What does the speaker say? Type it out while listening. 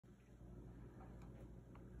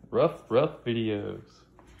Rough videos.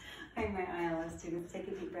 All right, my ILS students, take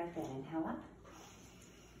a deep breath in. Inhale up.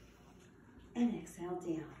 And exhale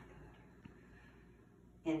down.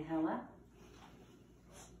 Inhale up.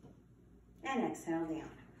 And exhale down.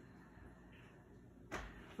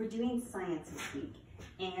 We're doing science this week,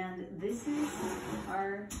 and this is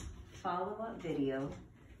our follow-up video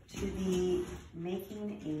to the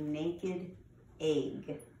making a naked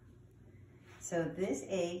egg. So this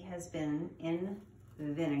egg has been in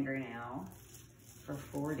vinegar now for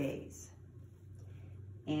 4 days.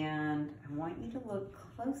 And I want you to look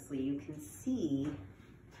closely. You can see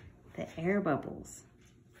the air bubbles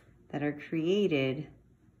that are created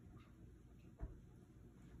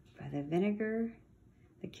by the vinegar,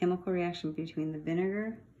 the chemical reaction between the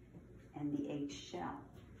vinegar and the egg shell.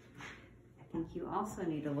 I think you also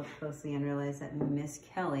need to look closely and realize that Miss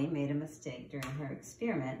Kelly made a mistake during her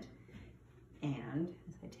experiment. And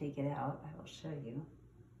as I take it out, I will show you.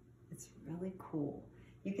 It's really cool.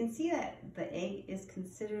 You can see that the egg is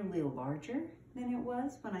considerably larger than it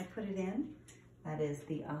was when I put it in. That is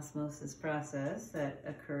the osmosis process that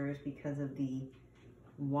occurs because of the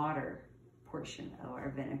water portion of our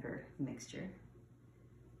vinegar mixture.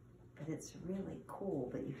 But it's really cool,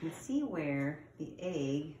 but you can see where the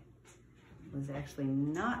egg was actually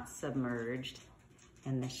not submerged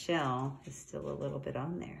and the shell is still a little bit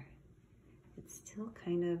on there. It's still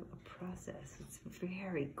kind of a process. It's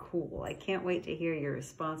very cool. I can't wait to hear your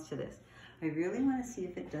response to this. I really want to see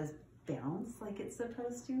if it does bounce like it's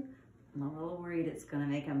supposed to. I'm a little worried it's going to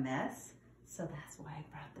make a mess, so that's why I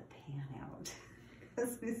brought the pan out.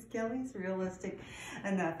 Because Miss Kelly's realistic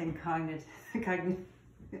enough and cognitive, can't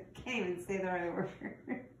even say the right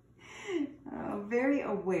word. Very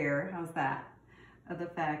aware, how's that, of the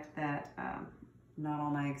fact that not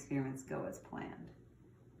all my experiments go as planned.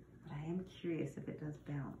 But I am curious if it does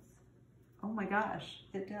bounce. Oh my gosh,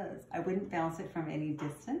 it does. I wouldn't bounce it from any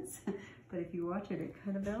distance, but if you watch it, it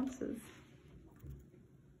kind of bounces.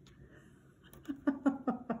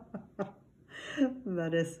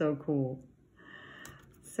 That is so cool.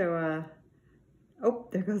 So, oh,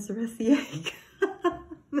 there goes the rest of the egg.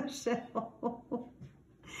 The shell.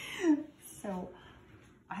 So,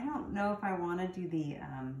 I don't know if I want to do the,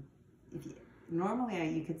 normally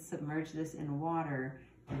you could submerge this in water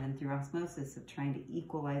and then through osmosis of trying to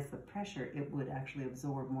equalize the pressure, it would actually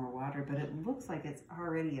absorb more water, but it looks like it's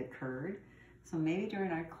already occurred. So maybe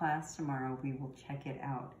during our class tomorrow, we will check it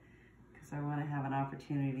out because I want to have an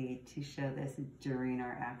opportunity to show this during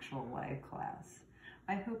our actual live class.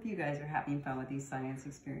 I hope you guys are having fun with these science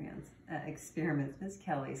experiments. Miss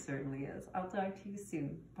Kelly certainly is. I'll talk to you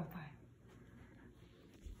soon. Bye-bye.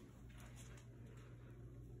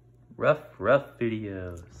 Rough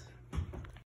videos.